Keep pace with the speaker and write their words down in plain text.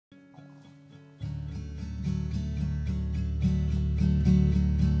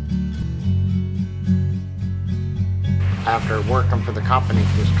after working for the company,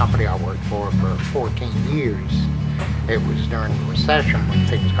 this company I worked for 14 years, it was during the recession when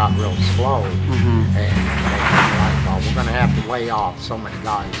things got real slow. And they were like, well, we're going to have to lay off so many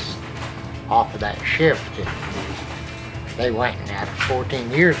guys off of that shift. And they went, and after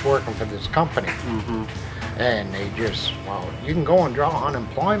 14 years working for this company, and they just, well, you can go and draw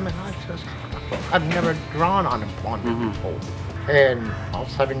unemployment. I says, I've never drawn unemployment before. And well,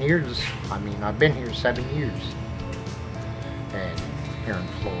 7 years, I mean, I've been here 7 years, and here in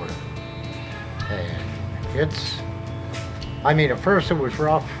Florida. And it's, I mean, at first it was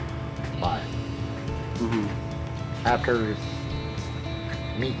rough, but after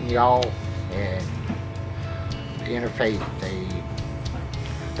meeting y'all and the Interfaith,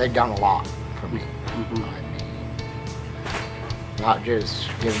 they've done a lot for me. I mean, not just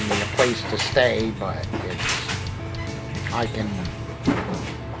giving me a place to stay, but it's, I can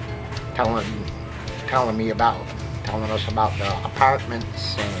telling us about the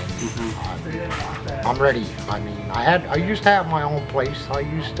apartments, and I'm ready. I mean, I used to have my own place. I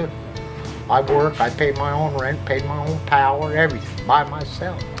work, I paid my own rent, paid my own power, everything by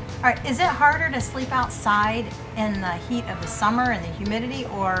myself. All right, is it harder to sleep outside in the heat of the summer and the humidity,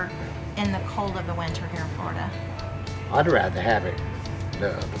 or in the cold of the winter here in Florida? I'd rather have it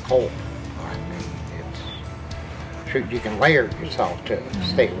the cold. I mean, shoot, you can layer yourself to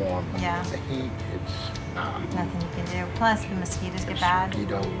stay warm. Yeah. The heat, it's nothing you can do. Plus, the mosquitoes get bad.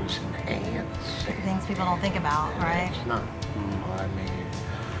 Mosquitoes and ants. Things people don't think about, right? It's not. I mean,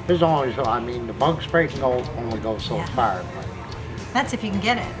 there's always. I mean, the bug spray can only go so far. But that's if you can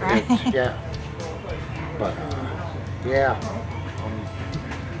get it, right? Yeah. But yeah.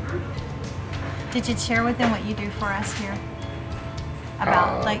 Did you share with them what you do for us here?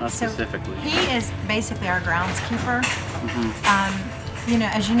 About not specifically. He is basically our groundskeeper. You know,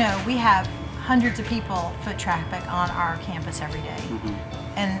 as you know, we have hundreds of people, foot traffic on our campus every day.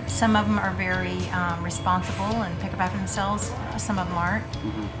 And some of them are very responsible and pick up after themselves. Some of them aren't.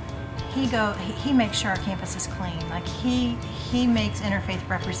 He makes sure our campus is clean. Like he makes Interfaith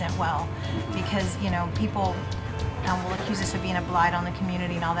represent well, because you know people will accuse us of being a blight on the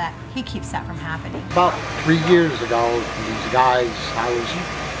community and all that. He keeps that from happening. About 3 years ago, these guys, I was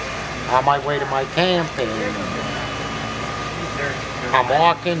on my way to my camp, and I'm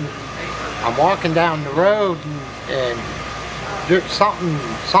walking down the road, and just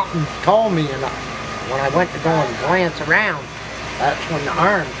something told me, and when I went to go and glance around, that's when the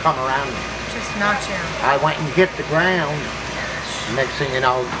arm come around. Just knocked you. I went and hit the ground. Next thing you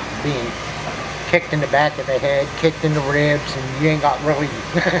know, being kicked in the back of the head, kicked in the ribs, and you ain't got really.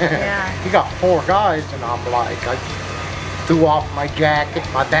 You got 4 guys, and I'm like, I threw off my jacket,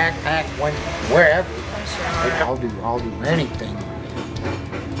 my backpack, went wherever. I'll do anything.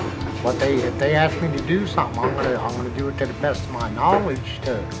 But if they ask me to do something, I'm gonna do it to the best of my knowledge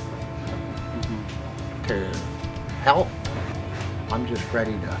to help. I'm just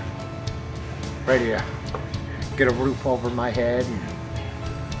ready to get a roof over my head, and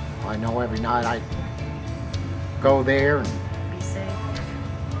I know every night I go there and be safe,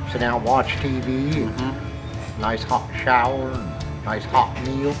 sit down, watch TV, and nice hot shower, and nice hot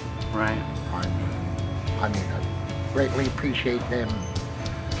meal. Right. I mean, I greatly appreciate them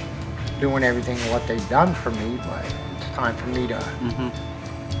doing everything what they've done for me, but it's time for me to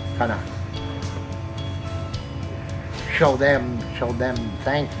kind of show them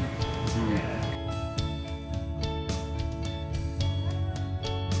thank you.